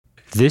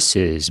This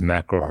is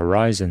Macro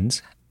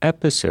Horizons,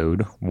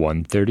 episode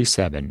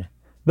 137,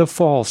 The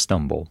Fall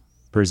Stumble,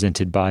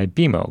 presented by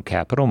BMO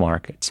Capital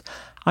Markets.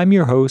 I'm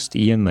your host,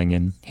 Ian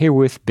Lingen, here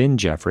with Ben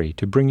Jeffrey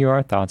to bring you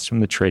our thoughts from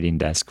the trading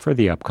desk for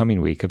the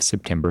upcoming week of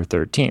September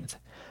 13th.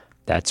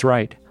 That's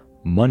right,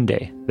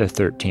 Monday the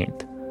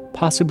 13th.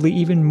 Possibly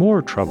even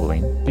more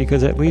troubling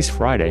because at least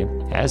Friday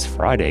has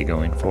Friday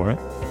going for it.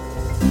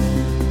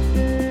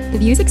 The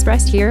views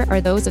expressed here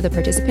are those of the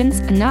participants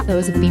and not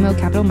those of BMO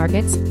Capital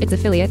Markets, its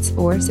affiliates,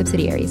 or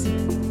subsidiaries.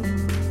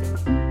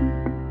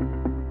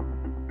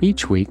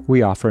 Each week,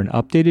 we offer an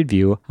updated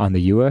view on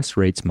the U.S.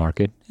 rates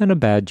market and a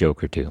bad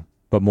joke or two.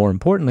 But more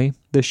importantly,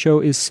 the show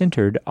is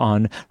centered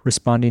on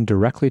responding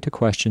directly to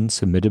questions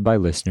submitted by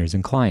listeners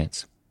and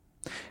clients.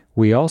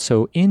 We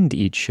also end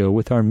each show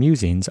with our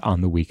musings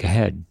on the week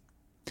ahead.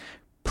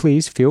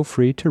 Please feel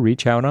free to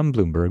reach out on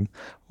Bloomberg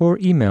or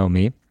email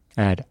me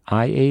at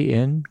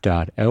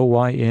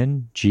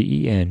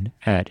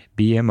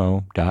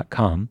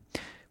ian.lyngen@bmo.com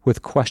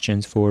with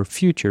questions for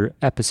future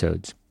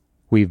episodes.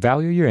 We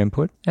value your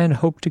input and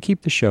hope to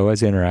keep the show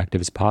as interactive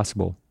as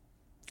possible.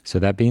 So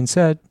that being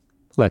said,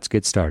 let's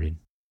get started.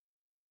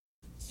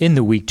 In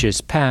the week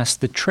just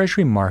past, the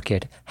Treasury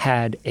market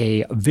had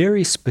a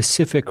very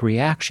specific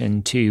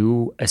reaction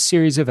to a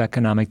series of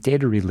economic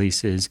data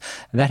releases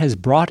that has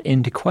brought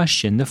into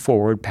question the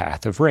forward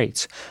path of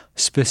rates.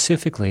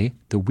 Specifically,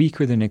 the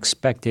weaker than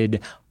expected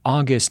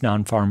August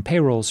non-farm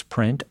payrolls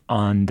print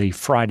on the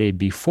Friday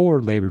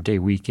before Labor Day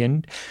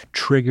weekend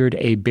triggered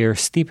a bear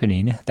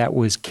steepening that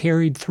was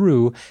carried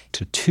through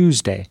to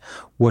Tuesday.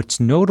 What's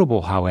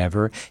notable,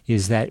 however,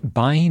 is that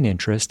buying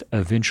interest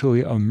eventually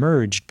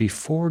emerged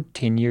before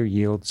 10-year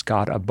yields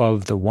got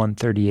above the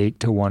 138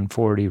 to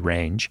 140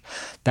 range.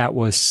 That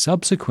was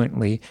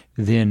subsequently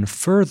then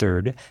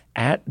furthered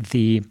at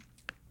the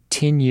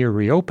 10-year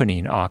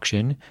reopening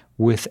auction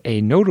with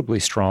a notably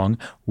strong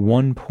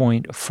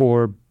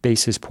 1.4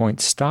 basis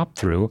point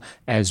stop-through,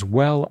 as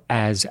well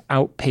as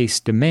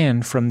outpaced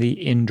demand from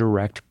the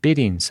indirect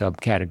bidding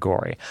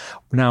subcategory.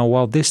 Now,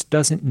 while this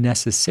doesn't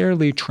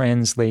necessarily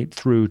translate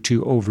through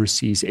to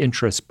overseas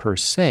interest per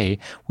se,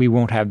 we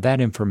won't have that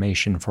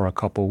information for a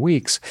couple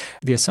weeks.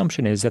 The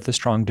assumption is that the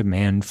strong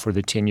demand for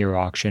the 10-year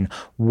auction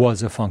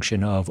was a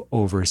function of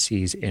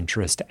overseas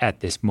interest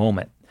at this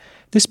moment.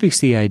 This speaks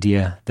to the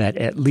idea that,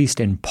 at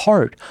least in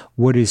part,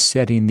 what is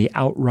setting the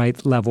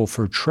outright level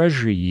for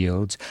Treasury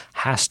yields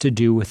has to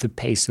do with the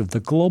pace of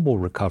the global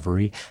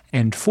recovery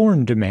and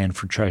foreign demand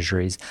for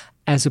Treasuries,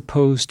 as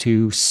opposed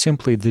to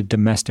simply the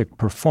domestic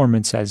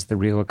performance as the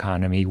real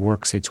economy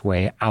works its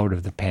way out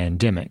of the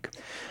pandemic.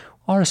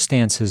 Our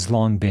stance has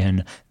long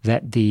been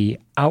that the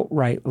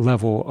outright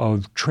level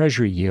of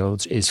Treasury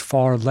yields is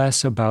far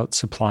less about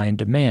supply and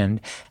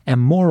demand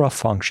and more a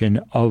function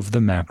of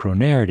the macro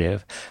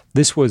narrative.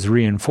 This was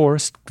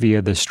reinforced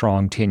via the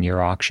strong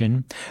 10-year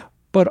auction,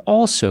 but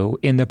also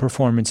in the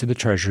performance of the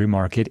Treasury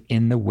market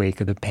in the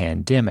wake of the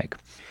pandemic.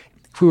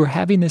 If we were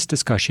having this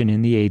discussion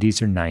in the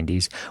 80s or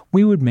 90s,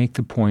 we would make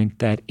the point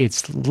that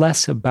it's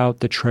less about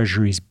the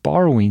Treasury's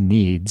borrowing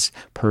needs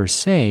per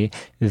se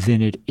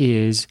than it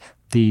is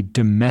the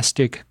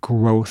domestic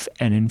growth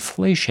and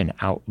inflation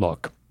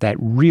outlook that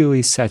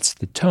really sets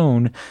the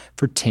tone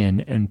for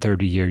 10 and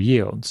 30-year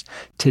yields.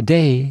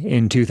 Today,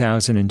 in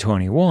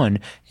 2021,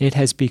 it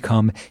has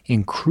become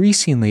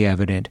increasingly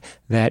evident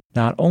that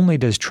not only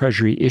does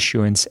Treasury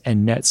issuance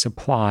and net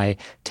supply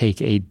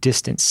take a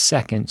distant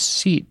second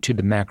seat to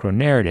the macro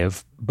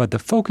narrative, but the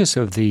focus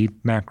of the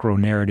macro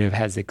narrative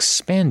has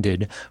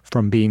expanded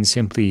from being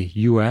simply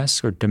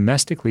U.S. or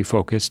domestically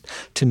focused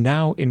to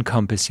now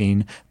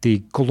encompassing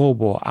the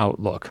global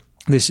outlook.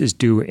 This is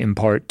due in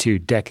part to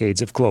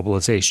decades of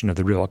globalization of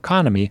the real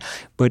economy,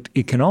 but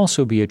it can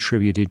also be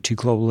attributed to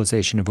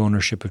globalization of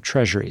ownership of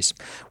treasuries.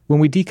 When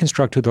we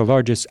deconstruct who the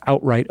largest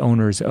outright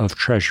owners of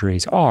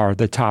treasuries are,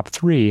 the top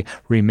three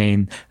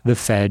remain the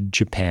Fed,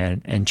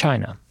 Japan, and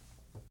China.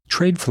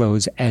 Trade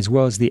flows, as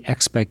well as the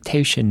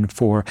expectation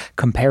for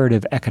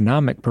comparative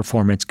economic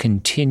performance,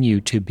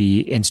 continue to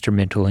be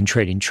instrumental in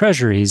trading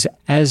treasuries,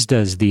 as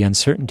does the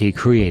uncertainty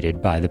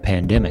created by the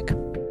pandemic.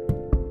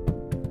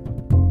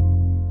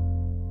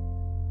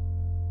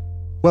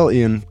 Well,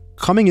 Ian,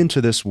 coming into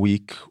this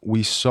week,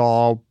 we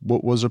saw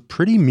what was a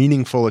pretty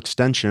meaningful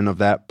extension of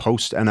that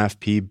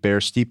post-NFP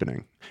bear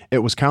steepening. It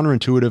was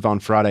counterintuitive on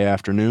Friday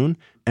afternoon,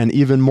 and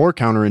even more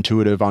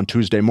counterintuitive on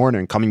Tuesday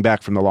morning, coming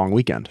back from the long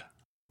weekend.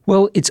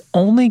 Well, it's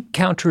only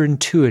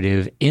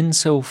counterintuitive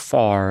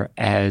insofar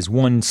as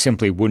one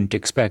simply wouldn't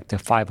expect a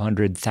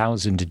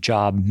 500,000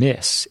 job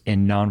miss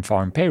in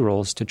non-farm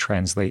payrolls to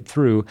translate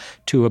through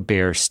to a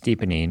bear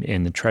steepening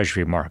in the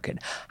Treasury market.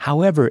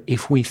 However,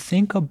 if we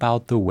think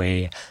about the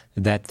way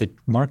that the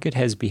market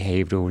has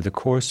behaved over the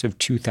course of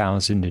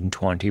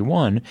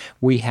 2021.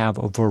 We have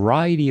a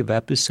variety of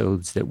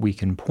episodes that we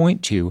can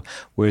point to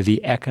where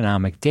the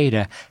economic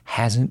data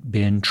hasn't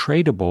been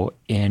tradable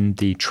in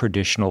the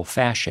traditional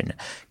fashion.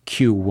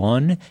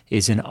 Q1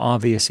 is an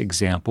obvious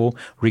example.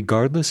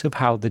 Regardless of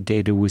how the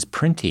data was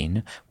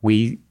printing,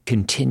 we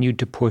continued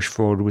to push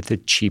forward with a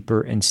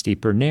cheaper and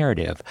steeper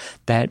narrative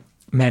that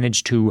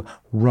managed to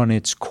run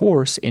its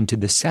course into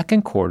the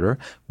second quarter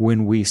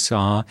when we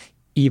saw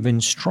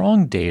even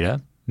strong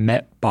data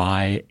met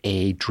by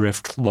a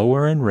drift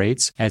lower in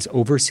rates as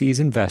overseas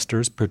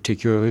investors,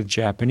 particularly the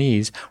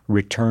Japanese,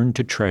 returned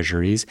to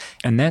treasuries,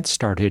 and that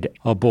started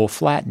a bull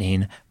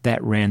flattening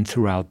that ran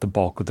throughout the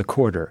bulk of the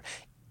quarter.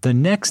 The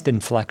next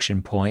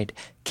inflection point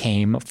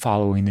came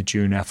following the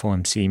June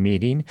FOMC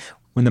meeting,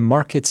 when the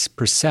market's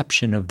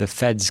perception of the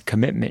Fed's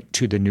commitment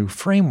to the new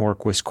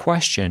framework was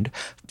questioned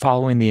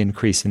following the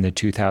increase in the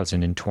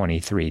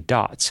 2023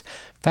 dots.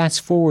 Fast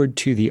forward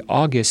to the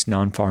August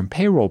non-farm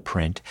payroll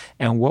print,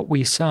 and what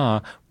we saw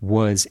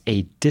was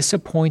a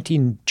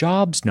disappointing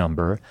jobs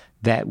number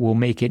that will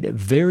make it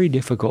very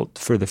difficult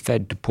for the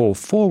Fed to pull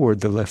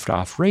forward the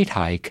liftoff rate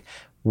hike,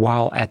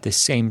 while at the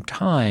same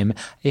time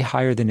a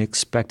higher than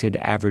expected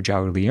average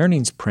hourly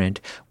earnings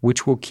print,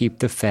 which will keep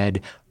the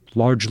Fed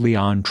largely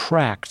on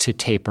track to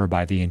taper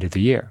by the end of the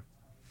year.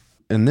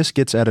 And this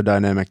gets at a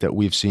dynamic that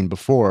we've seen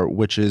before,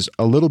 which is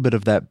a little bit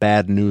of that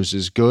bad news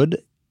is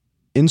good,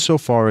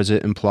 insofar as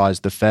it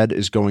implies the Fed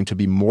is going to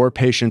be more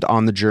patient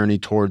on the journey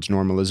towards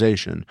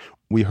normalization.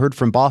 We heard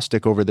from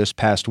Bostic over this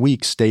past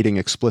week stating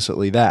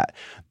explicitly that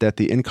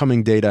the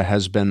incoming data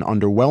has been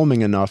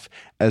underwhelming enough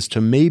as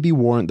to maybe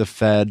warrant the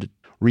Fed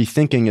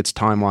rethinking its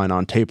timeline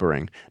on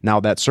tapering.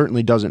 Now, that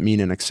certainly doesn't mean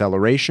an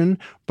acceleration,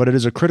 but it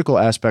is a critical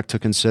aspect to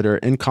consider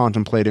in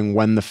contemplating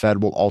when the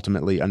Fed will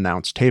ultimately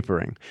announce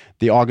tapering.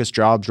 The August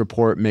jobs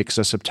report makes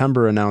a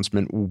September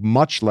announcement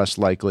much less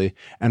likely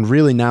and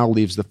really now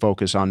leaves the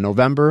focus on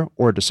November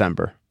or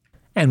December.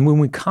 And when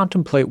we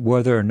contemplate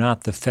whether or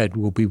not the Fed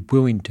will be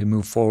willing to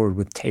move forward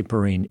with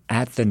tapering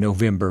at the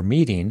November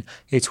meeting,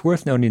 it's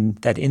worth noting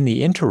that in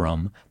the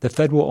interim, the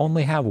Fed will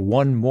only have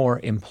one more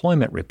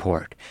employment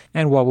report.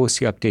 And while we'll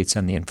see updates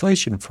on the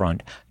inflation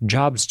front,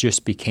 jobs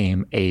just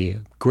became a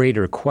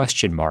greater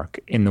question mark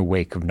in the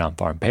wake of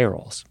non-farm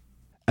payrolls.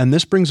 And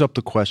this brings up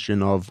the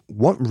question of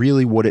what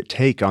really would it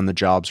take on the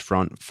jobs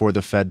front for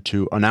the Fed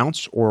to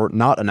announce or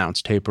not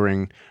announce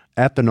tapering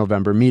at the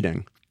November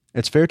meeting.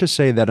 It's fair to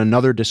say that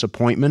another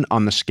disappointment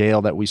on the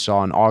scale that we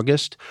saw in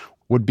August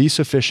would be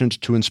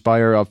sufficient to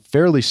inspire a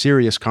fairly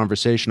serious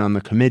conversation on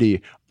the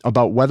committee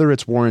about whether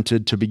it's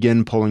warranted to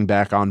begin pulling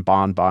back on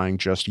bond buying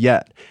just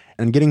yet.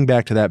 And getting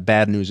back to that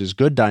bad news is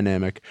good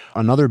dynamic,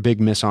 another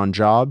big miss on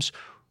jobs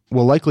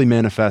will likely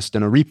manifest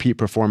in a repeat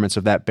performance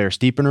of that bear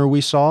steepener we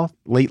saw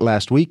late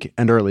last week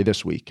and early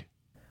this week.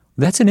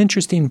 That's an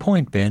interesting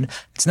point, Ben.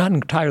 It's not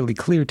entirely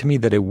clear to me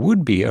that it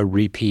would be a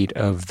repeat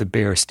of the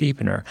bear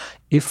steepener,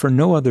 if for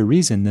no other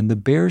reason than the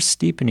bear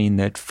steepening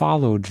that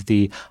followed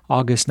the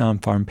August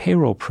non-farm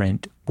payroll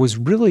print was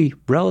really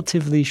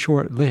relatively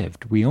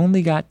short-lived. We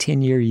only got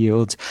 10-year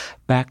yields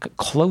back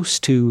close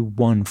to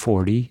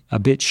 140, a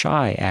bit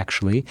shy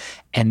actually,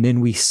 and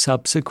then we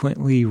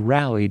subsequently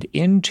rallied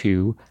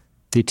into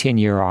the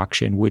 10-year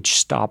auction, which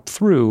stopped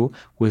through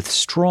with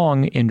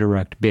strong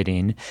indirect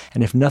bidding.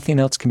 And if nothing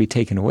else can be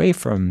taken away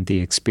from the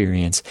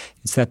experience,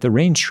 it's that the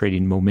range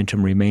trading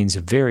momentum remains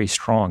very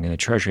strong in the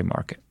Treasury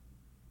market.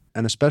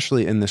 And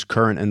especially in this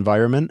current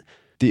environment,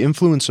 the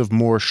influence of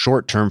more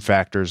short-term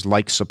factors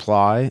like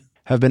supply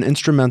have been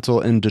instrumental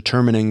in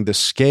determining the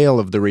scale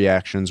of the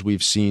reactions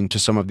we've seen to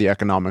some of the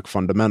economic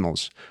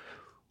fundamentals.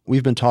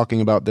 We've been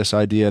talking about this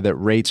idea that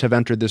rates have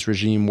entered this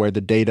regime where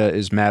the data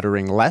is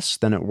mattering less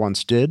than it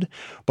once did,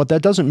 but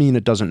that doesn't mean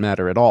it doesn't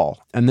matter at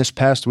all. And this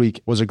past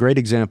week was a great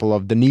example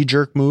of the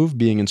knee-jerk move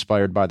being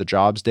inspired by the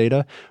jobs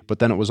data, but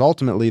then it was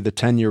ultimately the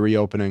 10-year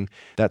reopening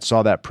that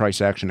saw that price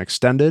action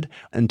extended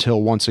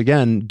until once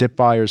again dip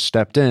buyers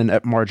stepped in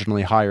at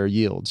marginally higher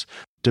yields.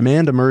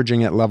 Demand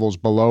emerging at levels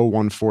below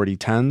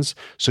 140.10s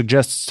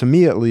suggests to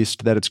me at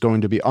least that it's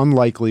going to be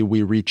unlikely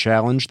we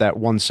re-challenge that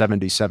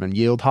 177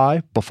 yield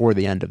high before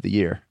the end of the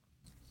year.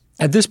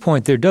 At this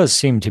point, there does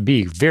seem to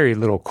be very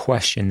little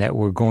question that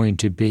we're going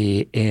to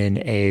be in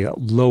a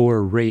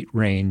lower rate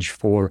range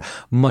for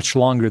much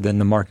longer than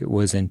the market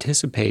was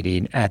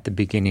anticipating at the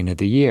beginning of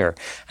the year.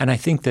 And I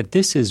think that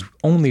this is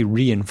only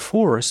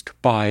reinforced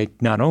by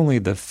not only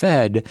the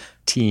Fed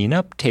teeing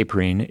up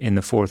tapering in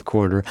the fourth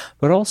quarter,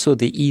 but also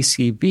the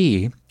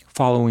ECB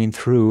following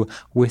through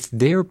with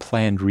their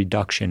planned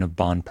reduction of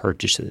bond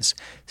purchases.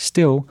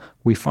 Still,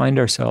 we find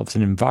ourselves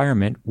in an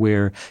environment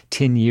where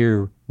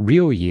 10-year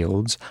real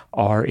yields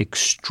are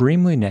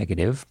extremely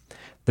negative.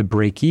 The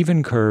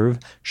break-even curve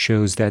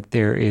shows that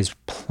there is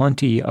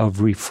plenty of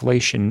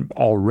reflation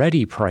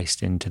already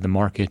priced into the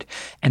market,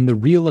 and the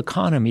real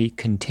economy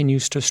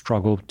continues to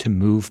struggle to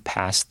move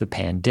past the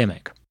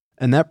pandemic.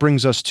 And that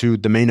brings us to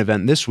the main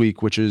event this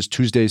week, which is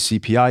Tuesday's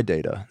CPI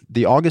data.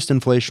 The August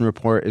inflation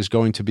report is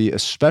going to be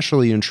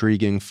especially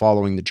intriguing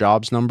following the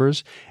jobs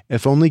numbers,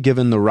 if only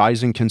given the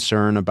rising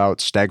concern about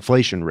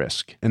stagflation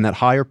risk, and that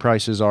higher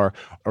prices are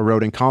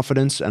eroding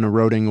confidence and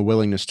eroding a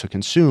willingness to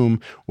consume,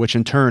 which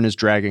in turn is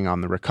dragging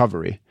on the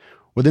recovery.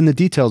 Within the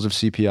details of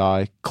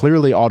CPI,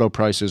 clearly auto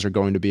prices are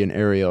going to be an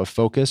area of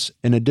focus,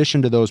 in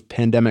addition to those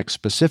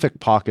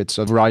pandemic-specific pockets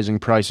of rising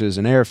prices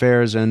in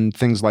airfares and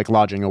things like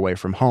lodging away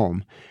from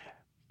home.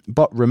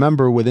 But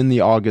remember, within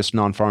the August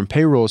non-farm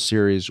payroll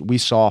series, we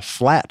saw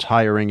flat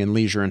hiring in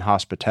leisure and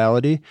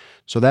hospitality,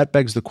 so that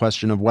begs the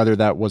question of whether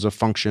that was a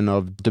function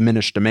of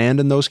diminished demand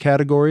in those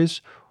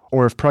categories,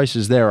 or if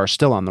prices there are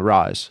still on the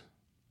rise.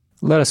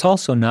 Let us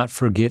also not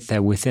forget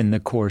that within the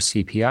core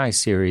CPI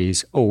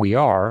series,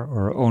 OER,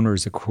 or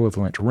Owner's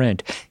Equivalent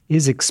Rent,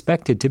 is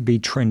expected to be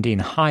trending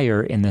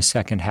higher in the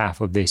second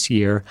half of this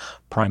year,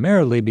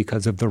 primarily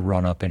because of the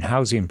run-up in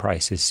housing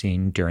prices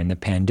seen during the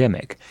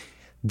pandemic.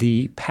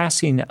 The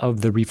passing of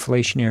the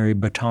reflationary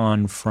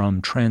baton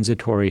from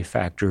transitory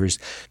factors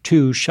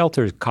to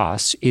shelter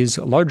costs is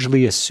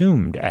largely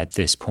assumed at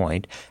this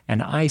point,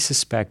 and I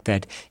suspect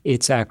that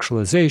its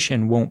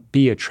actualization won't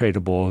be a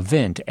tradable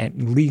event, at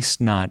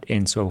least not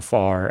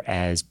insofar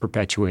as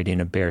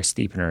perpetuating a bear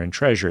steepener in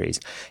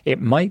treasuries.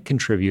 It might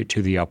contribute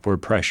to the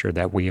upward pressure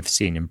that we have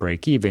seen in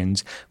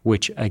break-evens,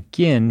 which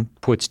again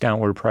puts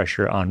downward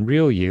pressure on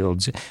real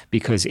yields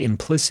because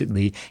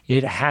implicitly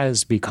it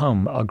has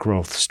become a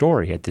growth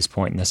story at this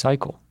point in the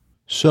cycle.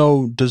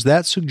 So does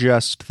that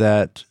suggest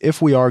that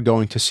if we are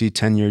going to see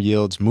 10-year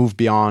yields move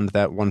beyond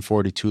that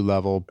 142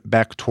 level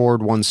back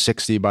toward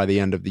 160 by the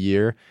end of the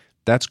year,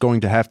 that's going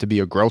to have to be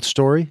a growth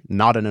story,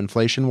 not an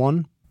inflation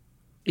one?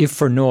 If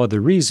for no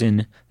other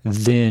reason,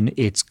 then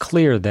it's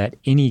clear that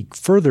any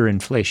further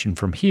inflation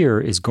from here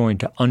is going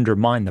to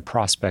undermine the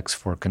prospects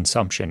for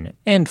consumption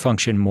and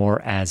function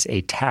more as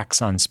a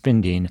tax on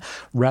spending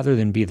rather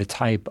than be the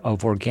type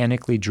of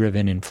organically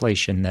driven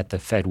inflation that the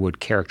Fed would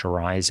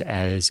characterize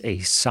as a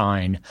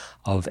sign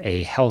of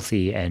a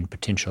healthy and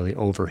potentially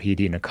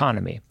overheating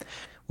economy.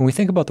 When we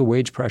think about the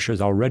wage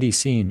pressures already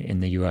seen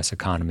in the U.S.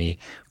 economy,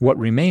 what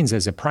remains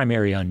as a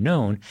primary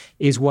unknown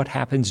is what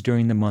happens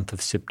during the month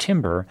of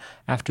September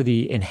after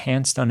the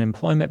enhanced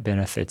unemployment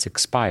benefits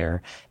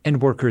expire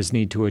and workers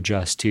need to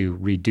adjust to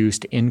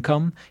reduced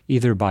income,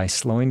 either by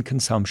slowing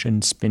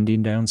consumption,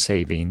 spending down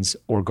savings,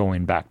 or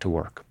going back to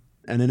work.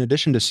 And in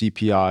addition to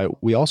CPI,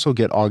 we also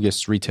get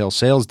August's retail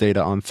sales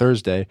data on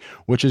Thursday,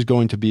 which is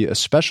going to be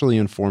especially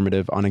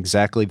informative on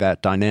exactly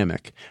that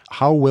dynamic.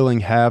 How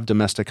willing have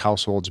domestic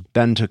households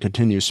been to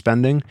continue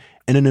spending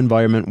in an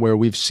environment where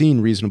we've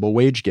seen reasonable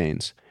wage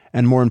gains?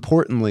 And more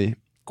importantly,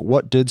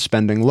 what did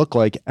spending look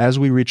like as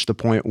we reached the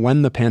point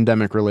when the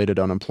pandemic-related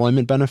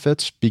unemployment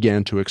benefits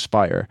began to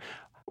expire?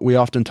 We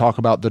often talk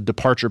about the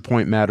departure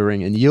point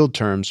mattering in yield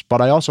terms,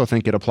 but I also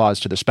think it applies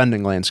to the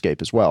spending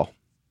landscape as well.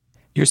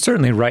 You're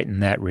certainly right in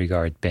that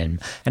regard,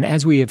 Ben. And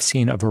as we have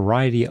seen a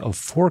variety of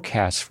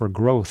forecasts for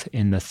growth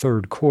in the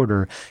third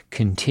quarter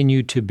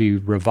continue to be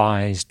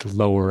revised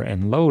lower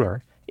and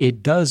lower,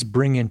 it does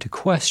bring into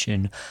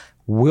question,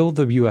 will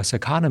the U.S.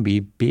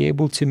 economy be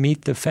able to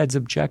meet the Fed's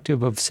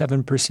objective of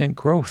 7%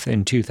 growth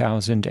in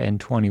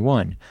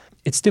 2021?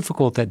 It's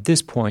difficult at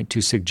this point to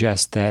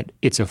suggest that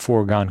it's a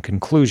foregone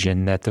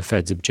conclusion that the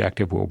Fed's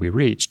objective will be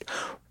reached.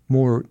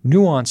 More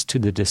nuance to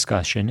the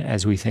discussion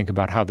as we think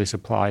about how this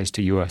applies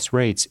to U.S.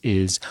 rates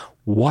is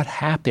what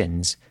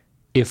happens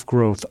if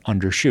growth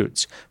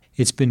undershoots.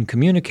 It's been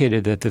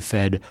communicated that the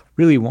Fed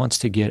really wants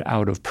to get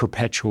out of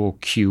perpetual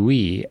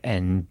QE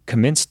and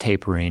commence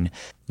tapering,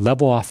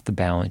 level off the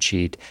balance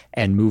sheet,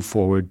 and move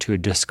forward to a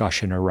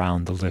discussion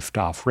around the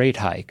liftoff rate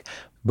hike.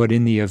 But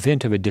in the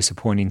event of a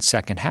disappointing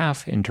second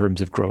half in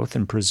terms of growth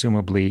and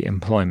presumably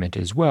employment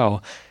as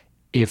well,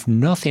 if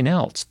nothing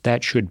else,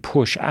 that should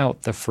push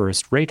out the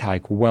first rate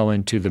hike well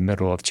into the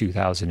middle of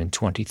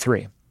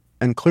 2023.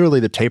 And clearly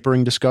the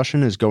tapering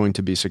discussion is going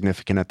to be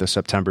significant at the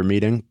September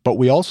meeting, but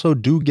we also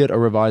do get a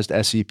revised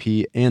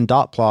SEP and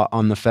dot plot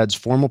on the Fed's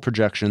formal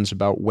projections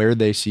about where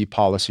they see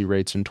policy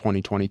rates in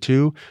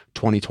 2022,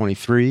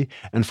 2023,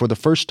 and for the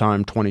first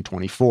time,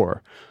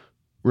 2024.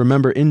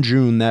 Remember, in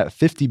June, that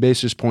 50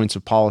 basis points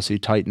of policy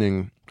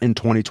tightening in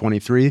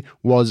 2023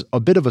 was a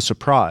bit of a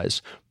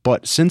surprise,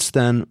 but since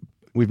then,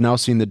 we've now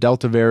seen the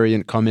Delta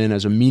variant come in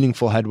as a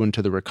meaningful headwind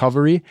to the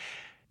recovery,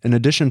 in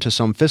addition to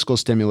some fiscal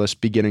stimulus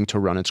beginning to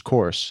run its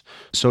course.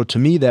 So to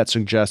me, that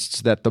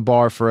suggests that the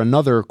bar for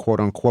another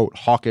quote-unquote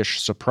hawkish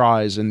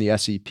surprise in the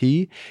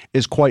SEP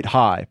is quite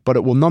high, but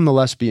it will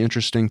nonetheless be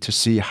interesting to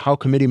see how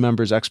committee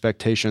members'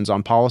 expectations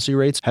on policy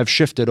rates have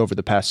shifted over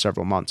the past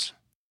several months.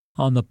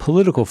 On the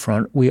political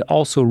front, we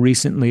also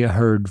recently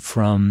heard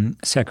from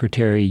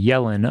Secretary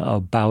Yellen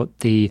about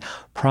the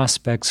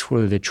prospects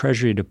for the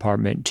Treasury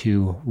Department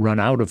to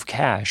run out of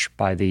cash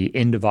by the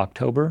end of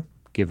October,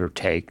 give or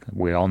take.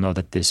 We all know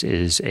that this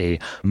is a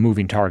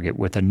moving target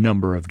with a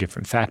number of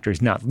different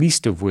factors, not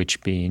least of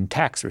which being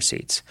tax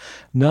receipts.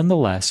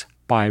 Nonetheless,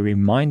 by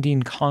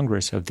reminding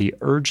Congress of the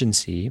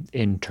urgency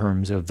in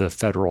terms of the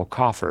federal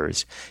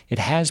coffers, it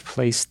has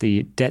placed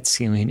the debt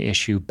ceiling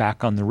issue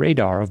back on the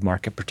radar of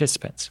market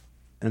participants.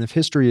 And if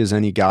history is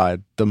any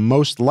guide, the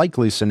most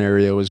likely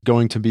scenario is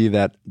going to be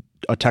that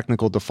a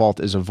technical default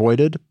is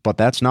avoided, but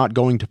that's not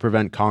going to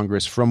prevent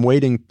Congress from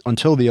waiting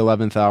until the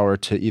 11th hour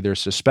to either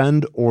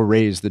suspend or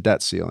raise the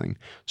debt ceiling.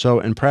 So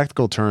in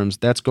practical terms,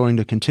 that's going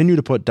to continue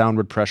to put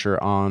downward pressure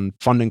on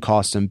funding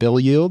costs and bill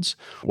yields,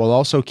 while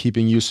also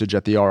keeping usage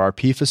at the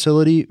RRP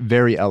facility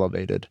very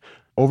elevated.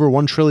 Over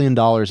 $1 trillion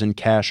in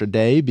cash a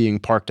day being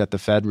parked at the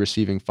Fed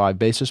receiving 5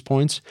 basis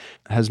points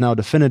has now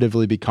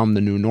definitively become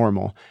the new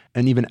normal.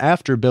 And even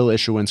after bill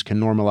issuance can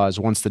normalize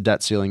once the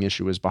debt ceiling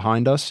issue is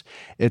behind us,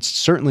 it's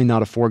certainly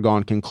not a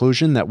foregone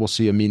conclusion that we'll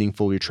see a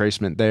meaningful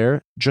retracement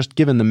there, just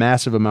given the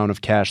massive amount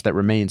of cash that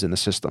remains in the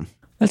system.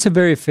 That's a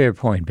very fair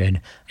point,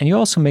 Ben. And you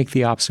also make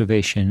the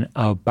observation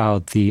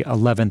about the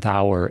 11th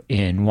hour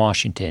in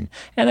Washington.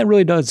 And that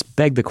really does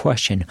beg the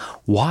question,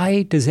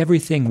 why does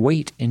everything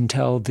wait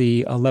until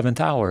the 11th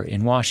hour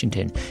in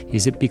Washington?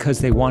 Is it because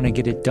they want to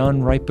get it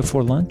done right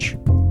before lunch?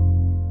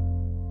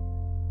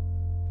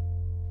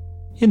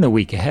 In the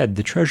week ahead,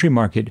 the Treasury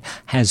market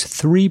has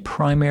 3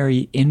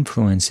 primary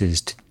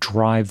influences to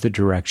drive the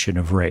direction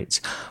of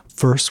rates.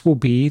 First will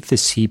be the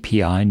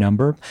CPI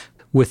number,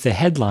 with the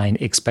headline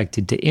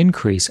expected to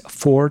increase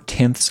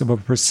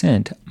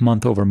 0.4%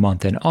 month over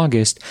month in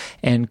August,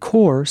 and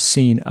core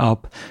seen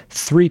up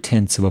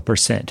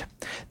 0.3%.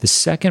 The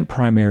second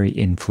primary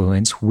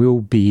influence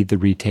will be the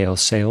retail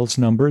sales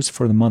numbers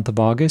for the month of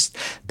August.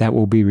 That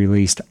will be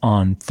released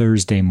on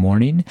Thursday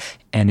morning.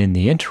 And in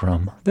the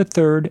interim, the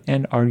third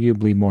and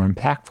arguably more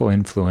impactful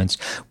influence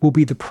will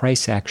be the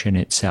price action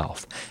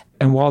itself.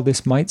 And while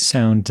this might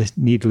sound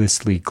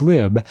needlessly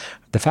glib,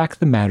 the fact of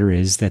the matter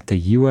is that the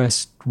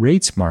U.S.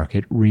 rates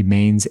market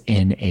remains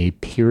in a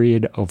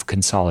period of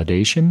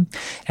consolidation.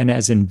 And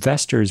as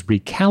investors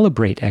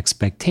recalibrate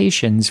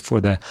expectations for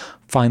the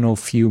final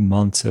few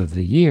months of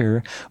the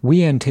year,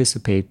 we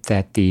anticipate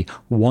that the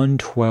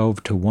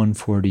 112 to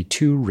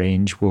 142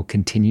 range will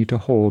continue to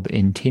hold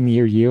in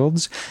 10-year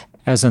yields,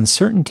 as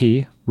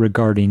uncertainty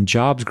regarding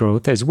jobs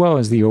growth as well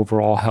as the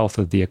overall health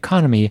of the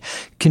economy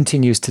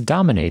continues to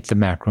dominate the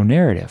macro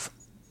narrative.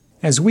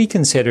 As we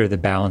consider the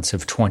balance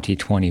of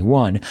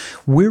 2021,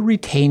 we're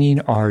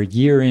retaining our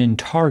year-end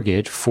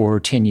target for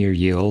 10-year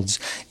yields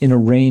in a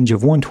range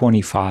of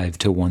 125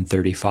 to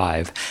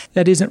 135.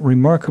 That isn't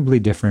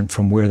remarkably different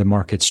from where the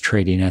market's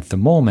trading at the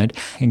moment,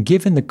 and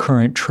given the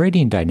current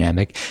trading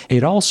dynamic,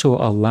 it also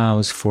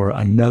allows for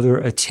another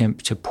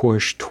attempt to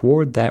push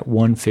toward that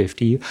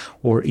 150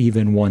 or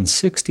even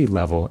 160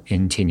 level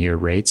in 10-year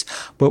rates,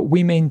 but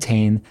we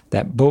maintain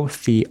that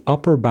both the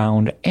upper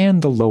bound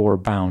and the lower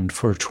bound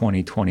for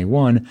 2021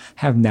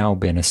 have now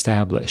been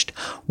established.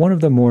 One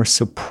of the more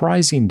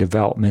surprising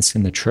developments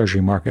in the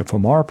Treasury market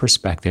from our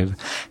perspective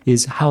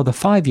is how the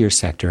 5-year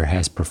sector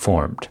has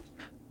performed.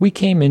 We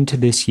came into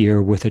this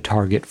year with a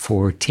target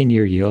for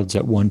 10-year yields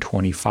at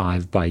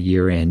 125 by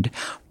year end,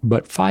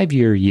 but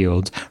 5-year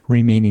yields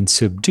remaining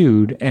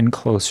subdued and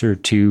closer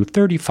to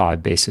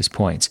 35 basis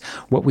points.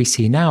 What we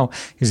see now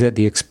is that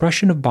the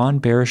expression of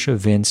bond bearish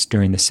events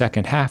during the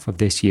second half of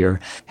this year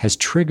has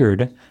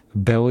triggered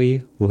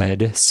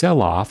belly-led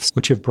sell-offs,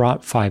 which have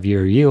brought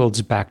 5-year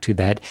yields back to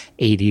that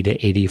 80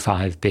 to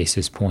 85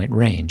 basis point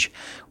range.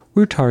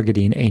 We're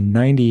targeting a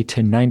 90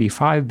 to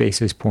 95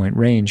 basis point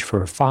range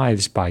for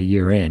 5s by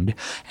year end,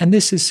 and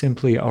this is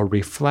simply a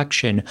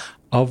reflection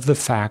of the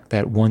fact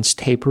that once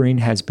tapering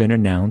has been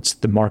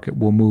announced, the market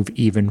will move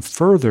even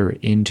further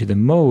into the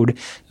mode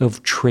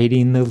of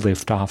trading the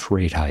liftoff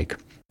rate hike.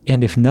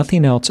 And if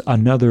nothing else,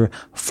 another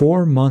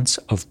 4 months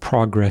of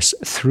progress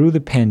through the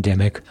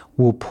pandemic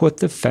will put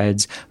the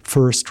Fed's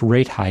first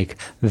rate hike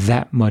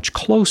that much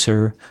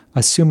closer,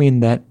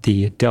 assuming that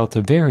the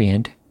Delta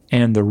variant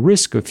and the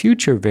risk of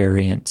future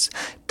variants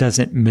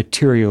doesn't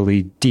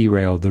materially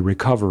derail the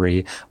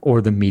recovery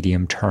or the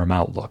medium-term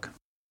outlook.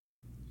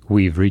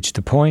 We've reached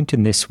the point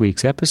in this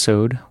week's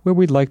episode where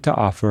we'd like to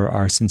offer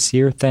our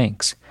sincere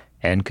thanks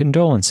and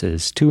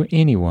condolences to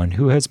anyone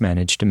who has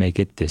managed to make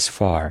it this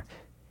far.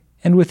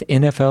 And with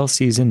NFL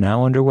season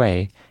now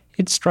underway,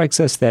 it strikes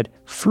us that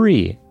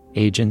free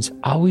agents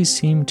always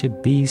seem to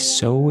be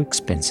so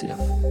expensive.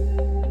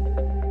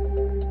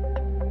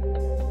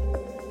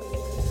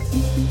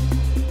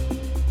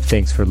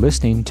 Thanks for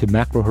listening to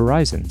Macro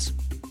Horizons.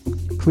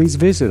 Please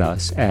visit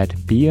us at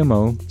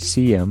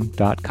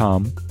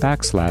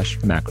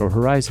bmocm.com/Macro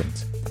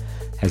Horizons.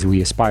 As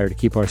we aspire to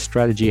keep our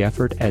strategy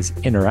effort as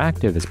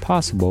interactive as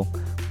possible,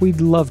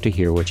 we'd love to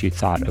hear what you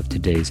thought of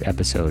today's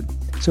episode.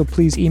 So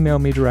please email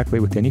me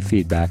directly with any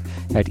feedback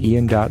at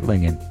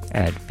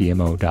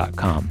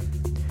ian.lingen@bmo.com.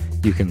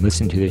 You can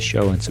listen to this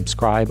show and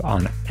subscribe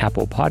on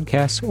Apple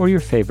Podcasts or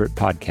your favorite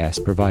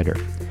podcast provider.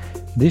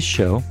 This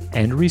show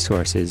and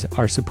resources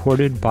are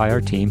supported by our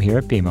team here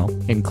at BMO,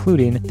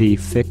 including the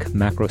FIC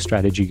Macro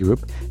Strategy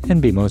Group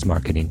and BMO's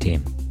marketing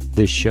team.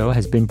 This show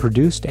has been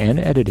produced and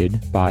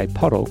edited by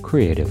Puddle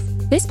Creative.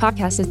 This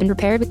podcast has been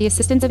prepared with the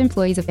assistance of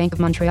employees of Bank of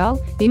Montreal,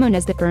 BMO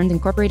Nesbitt Burns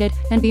Incorporated,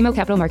 and BMO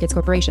Capital Markets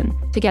Corporation.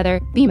 Together,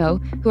 BMO,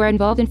 who are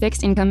involved in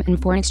fixed income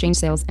and foreign exchange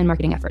sales and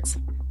marketing efforts.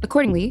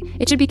 Accordingly,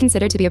 it should be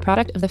considered to be a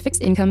product of the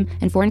fixed income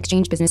and foreign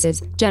exchange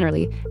businesses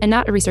generally, and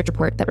not a research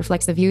report that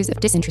reflects the views of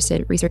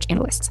disinterested research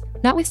analysts.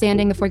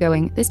 Notwithstanding the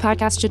foregoing, this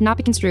podcast should not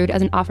be construed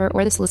as an offer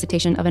or the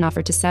solicitation of an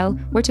offer to sell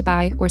or to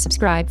buy or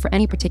subscribe for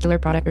any particular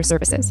product or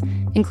services,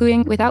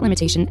 including, without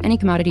limitation, any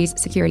commodities,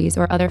 securities,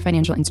 or other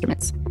financial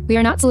instruments. We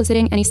are not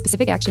soliciting any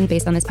specific action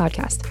based on this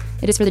podcast.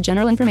 It is for the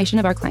general information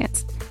of our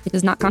clients. It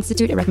does not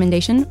constitute a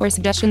recommendation or a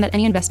suggestion that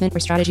any investment or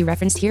strategy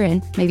referenced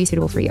herein may be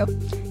suitable for you.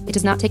 It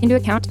does not take into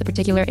account the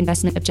particular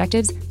investment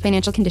objectives,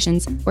 financial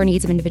conditions, or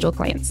needs of individual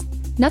clients.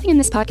 Nothing in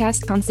this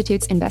podcast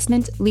constitutes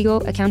investment,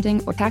 legal,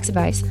 accounting, or tax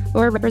advice,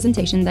 or a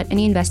representation that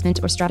any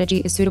investment or strategy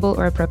is suitable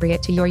or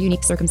appropriate to your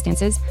unique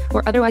circumstances,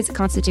 or otherwise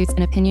constitutes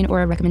an opinion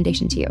or a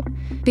recommendation to you.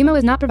 BMO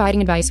is not providing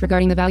advice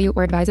regarding the value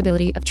or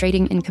advisability of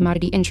trading in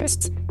commodity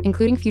interests,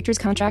 including futures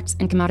contracts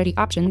and commodity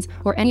options,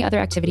 or any other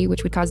activity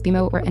which would cause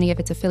BMO or any of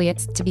its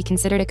affiliates to be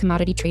considered a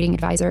commodity trading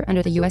advisor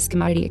under the U.S.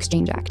 Commodity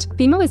Exchange Act.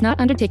 BMO is not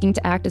undertaking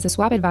to act as a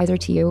swap advisor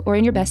to you or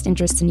in your best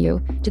interests in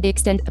you, to the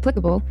extent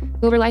applicable,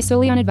 will rely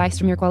solely on advice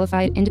from your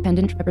qualified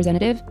independent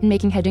representative in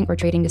making hedging or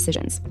trading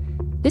decisions.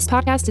 This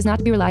podcast is not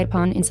to be relied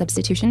upon in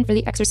substitution for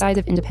the exercise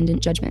of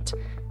independent judgment.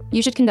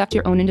 You should conduct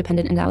your own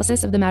independent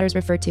analysis of the matters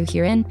referred to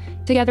herein,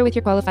 together with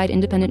your qualified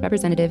independent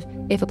representative,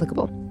 if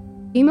applicable.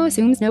 BMO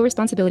assumes no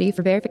responsibility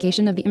for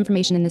verification of the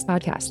information in this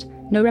podcast.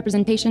 No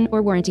representation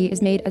or warranty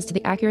is made as to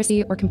the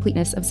accuracy or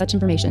completeness of such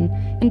information,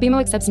 and BMO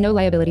accepts no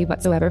liability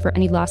whatsoever for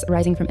any loss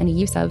arising from any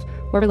use of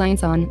or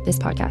reliance on this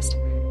podcast.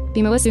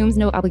 BMO assumes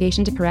no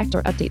obligation to correct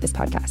or update this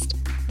podcast.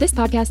 This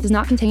podcast does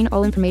not contain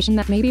all information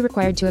that may be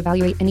required to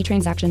evaluate any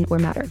transaction or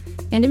matter,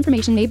 and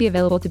information may be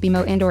available to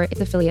BMO and/or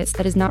its affiliates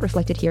that is not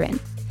reflected herein.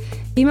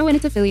 BMO and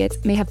its affiliates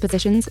may have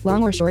positions,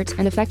 long or short,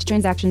 and affect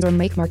transactions or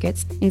make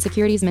markets in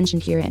securities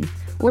mentioned herein,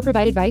 or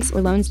provide advice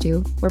or loans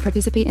to, or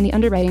participate in the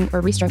underwriting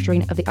or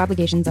restructuring of the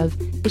obligations of,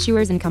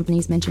 issuers and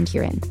companies mentioned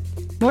herein.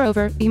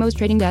 Moreover, BMO's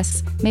trading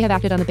desks may have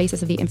acted on the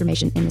basis of the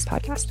information in this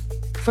podcast.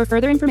 For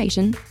further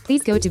information,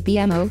 please go to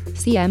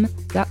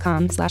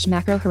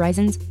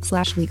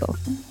bmocm.com/macrohorizons/legal.